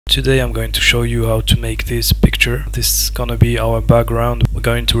Today I'm going to show you how to make this picture. This is gonna be our background. We're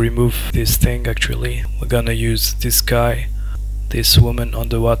going to remove this thing actually. We're gonna use this guy, this woman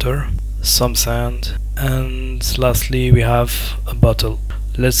underwater, some sand, and lastly we have a bottle.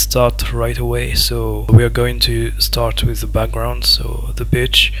 Let's start right away. So we are going to start with the background, so the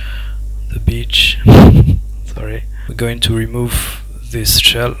beach sorry. We're going to remove this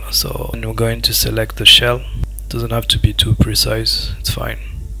shell, and we're going to select the shell. Doesn't have to be too precise, it's fine.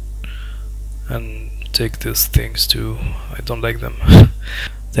 And take these things too, I don't like them.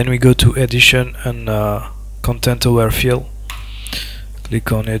 Then we go to edition and content aware fill.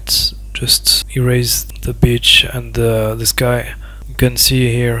 Click on it, just erase the beach and the sky. You can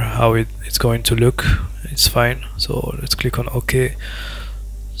see here how it's going to look. It's fine, so let's click on OK.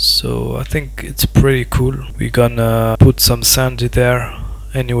 So I think it's pretty cool. We're gonna put some sand there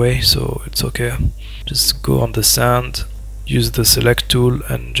anyway, so it's okay. Just go on the sand, use the select tool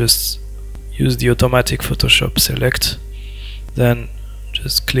and just use the automatic Photoshop select. Then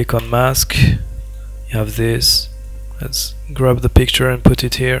just click on mask. You have this. Let's grab the picture and put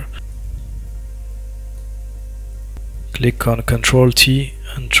it here. Click on Ctrl T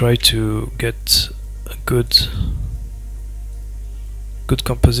and try to get a good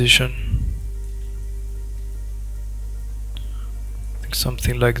composition. I think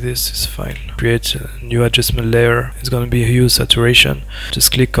something like this is fine. Create a new adjustment layer. It's going to be hue saturation.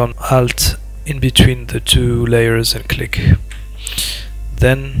 Just click on Alt in between the two layers and click.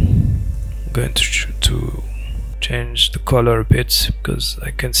 Then I'm going to change the color a bit, because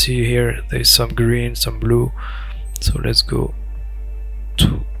I can see here there's some green, some blue. So let's go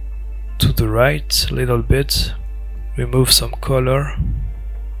to the right a little bit, remove some color.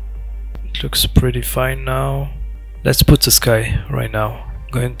 It looks pretty fine now. Let's put the sky right now. I'm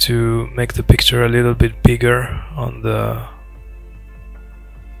going to make the picture a little bit bigger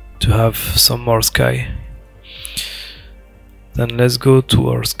to have some more sky. Then let's go to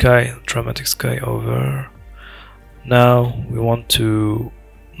our sky, dramatic sky over. Now we want to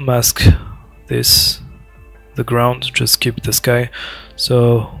mask the ground, just keep the sky.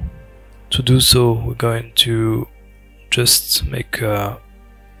 So to do so, we're going to just make a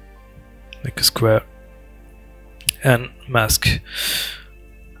square and mask.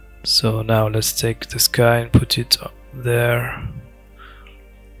 So now let's take the sky and put it up there.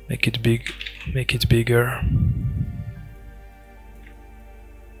 Make it big, make it bigger.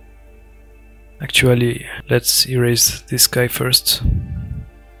 Actually, let's erase this guy first.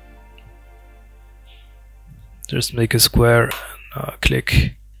 Just make a square and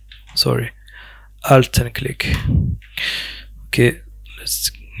click. Sorry, Alt and click. Okay,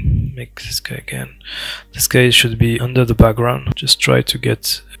 let's make this guy again. This guy should be under the background. Just try to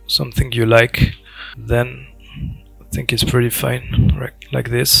get something you like. Then I think it's pretty fine, right, like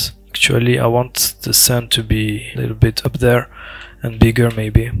this. Actually, I want the sand to be a little bit up there and bigger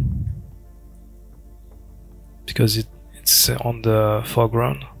maybe, because it's on the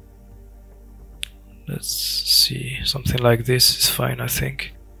foreground. Let's see, something like this is fine, I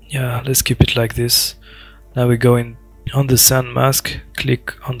think. Yeah, let's keep it like this. Now we go in on the sand mask,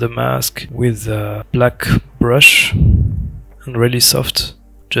 click on the mask with a black brush and really soft.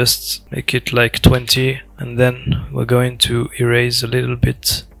 Just make it like 20, and then we're going to erase a little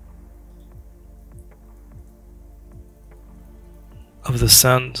bit of the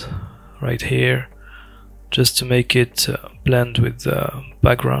sand right here, just to make it blend with the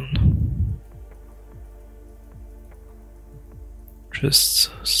background.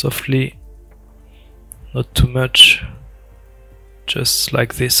 Just softly, not too much, just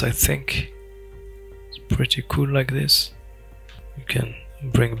like this. I think it's pretty cool like this. You can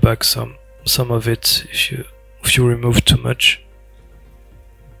bring back some of it if you remove too much.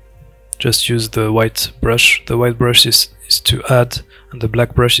 Just use the white brush. The white brush is to add and the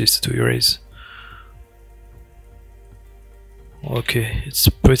black brush is to erase. Okay, it's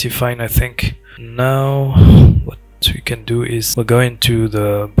pretty fine, I think. Now what we can do is we're going to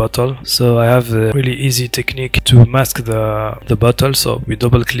the bottle. So I have a really easy technique to mask the bottle. So we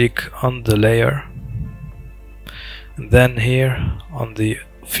double click on the layer, and then here on the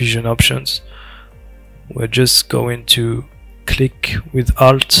fusion options we're just going to click with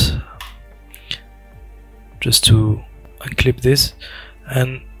Alt just to unclip this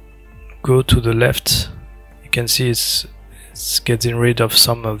and go to the left. You can see it's getting rid of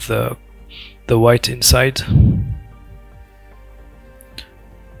some of the white inside.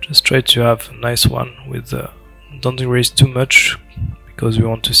 Just try to have a nice one with don't erase too much, because we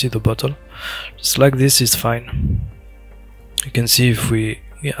want to see the bottle. Just like this is fine. You can see if we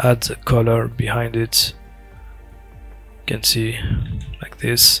add a color behind it, You can see like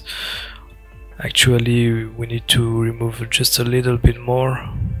this. Actually we need to remove just a little bit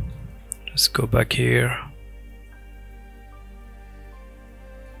more. Just go back here.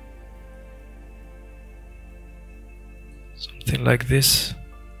 Something like this.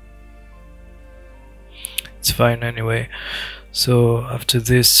 It's fine anyway. So after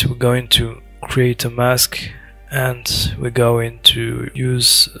this we're going to create a mask, and we're going to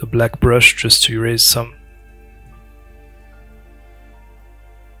use a black brush just to erase some.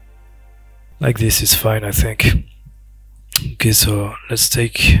 Like this is fine, I think. Okay, so let's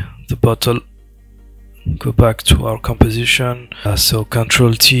take the bottle, go back to our composition. So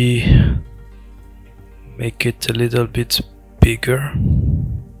Ctrl T, make it a little bit bigger.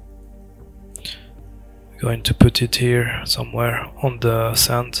 Going to put it here somewhere on the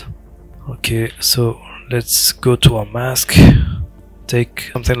sand. Okay, so let's go to our mask, take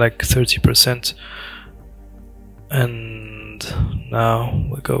something like 30%, and now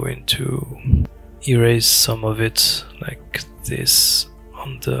we're going to erase some of it like this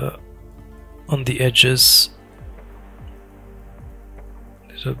on the edges,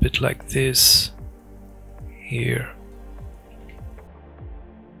 a little bit like this here,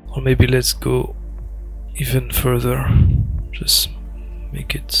 or maybe let's go even further, just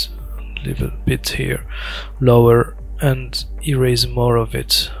make it a little bit here lower and erase more of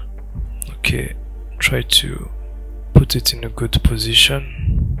it. Okay, try to put it in a good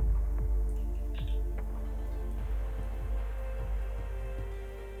position.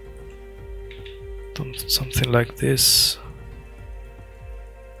 Something like this.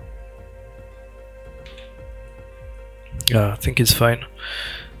 Yeah, I think it's fine.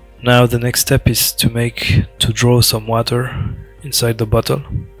 Now the next step is to draw some water inside the bottle.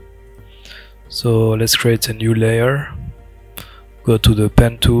 So let's create a new layer. Go to the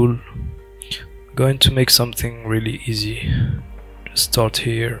pen tool. I'm going to make something really easy. Just start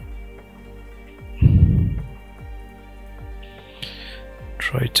here.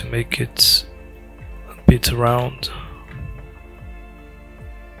 Try to make it a bit round.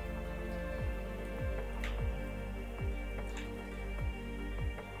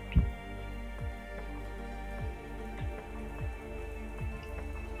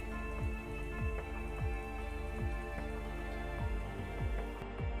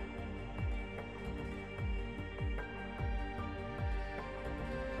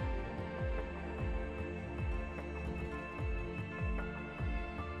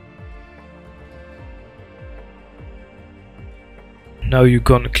 Now you're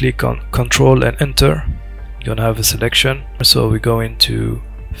gonna click on Control and Enter. You're gonna have a selection. So we're going to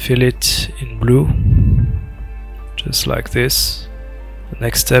fill it in blue, just like this. The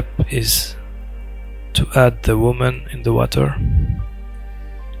next step is to add the woman in the water.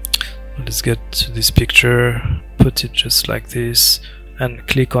 Let's get to this picture, put it just like this, and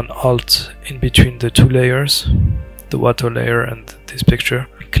click on Alt in between the two layers, the water layer and this picture.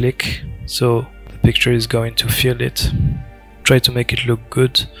 Click, so the picture is going to fill it. Try to make it look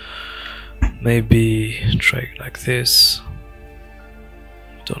good. Maybe try like this.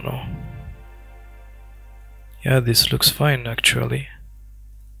 Don't know. Yeah, this looks fine actually.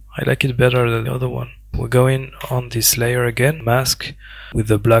 I like it better than the other one. We're going on this layer again, mask, with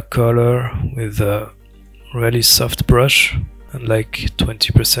the black color, with a really soft brush, and like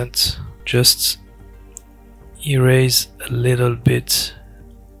 20%. Just erase a little bit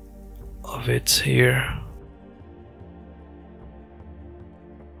of it here.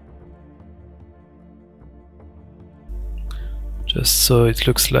 Just so it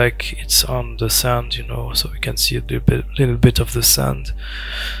looks like it's on the sand, you know, so we can see a little bit of the sand.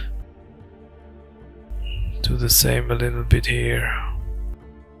 Do the same a little bit here,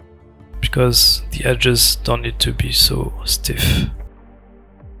 because the edges don't need to be so stiff.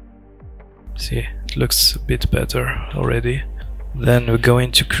 See, it looks a bit better already. Then we're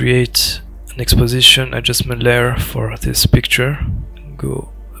going to create an exposition adjustment layer for this picture.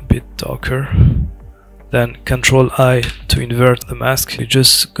 Go a bit darker. Then Ctrl I to invert the mask. We're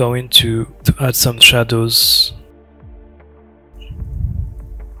just going to add some shadows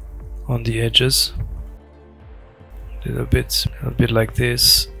on the edges. A little bit like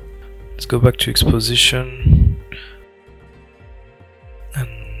this. Let's go back to exposition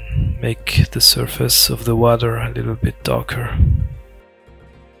and make the surface of the water a little bit darker.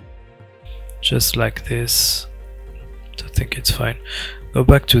 Just like this. I think it's fine. Go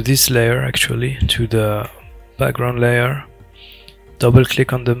back to this layer, actually, to the background layer. Double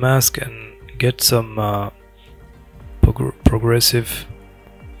click on the mask and get some progressive.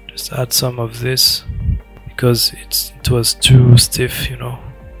 Just add some of this, because it was too stiff, you know.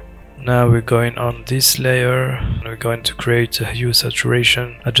 Now we're going on this layer and we're going to create a hue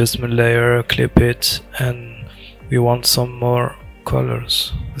saturation adjustment layer, clip it, and we want some more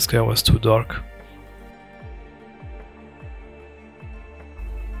colors. This guy was too dark.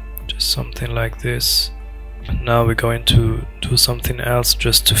 Just something like this. Now we're going to do something else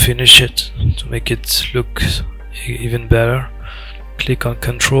just to finish it, to make it look even better. Click on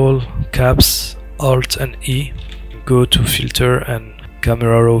Control, Caps, Alt and E. Go to Filter and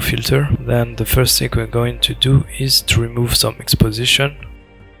Camera Raw Filter. Then the first thing we're going to do is to remove some exposition.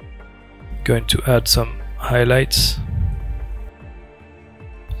 Going to add some highlights,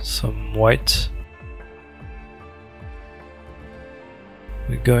 some white.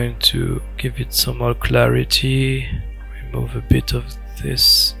 We're going to give it some more clarity, remove a bit of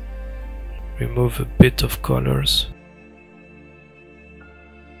this, remove a bit of colors.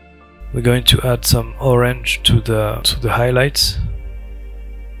 We're going to add some orange to the highlights,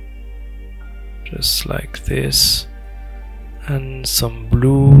 just like this, and some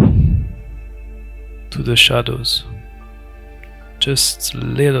blue to the shadows, just a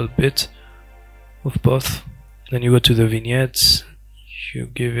little bit of both. Then you go to the vignettes, you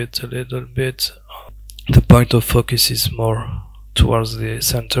give it a little bit. The point of focus is more towards the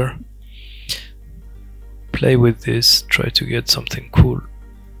center. Play with this, try to get something cool.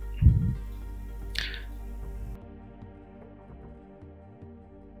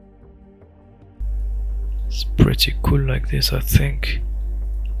 It's pretty cool like this, I think.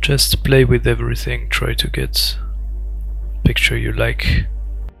 Just play with everything, try to get a picture you like.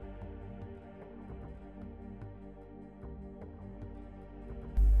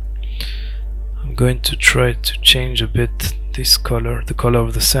 I'm going to try to change a bit this color, the color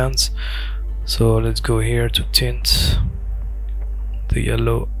of the sands. So let's go here to tint the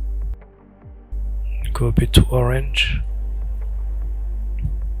yellow, go a bit to orange.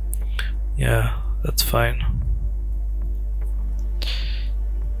 Yeah, that's fine.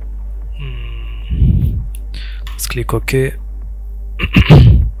 Let's click OK.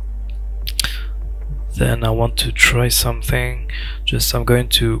 Then I want to try something. I'm going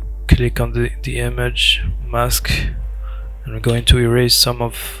to click on the image mask, and we're going to erase some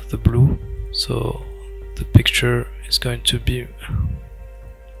of the blue, so the picture is going to be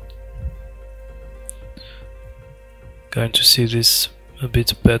see this a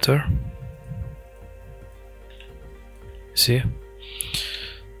bit better. See,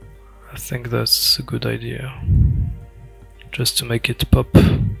 I think that's a good idea, just to make it pop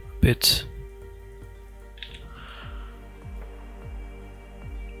a bit,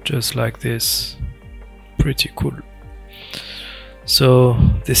 just like this. Pretty cool. So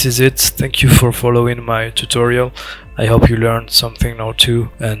this is it. Thank you for following my tutorial. I hope you learned something or two,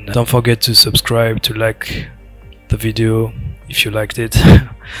 and don't forget to subscribe, to like the video if you liked it.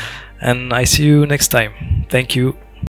 And I see you next time. Thank you.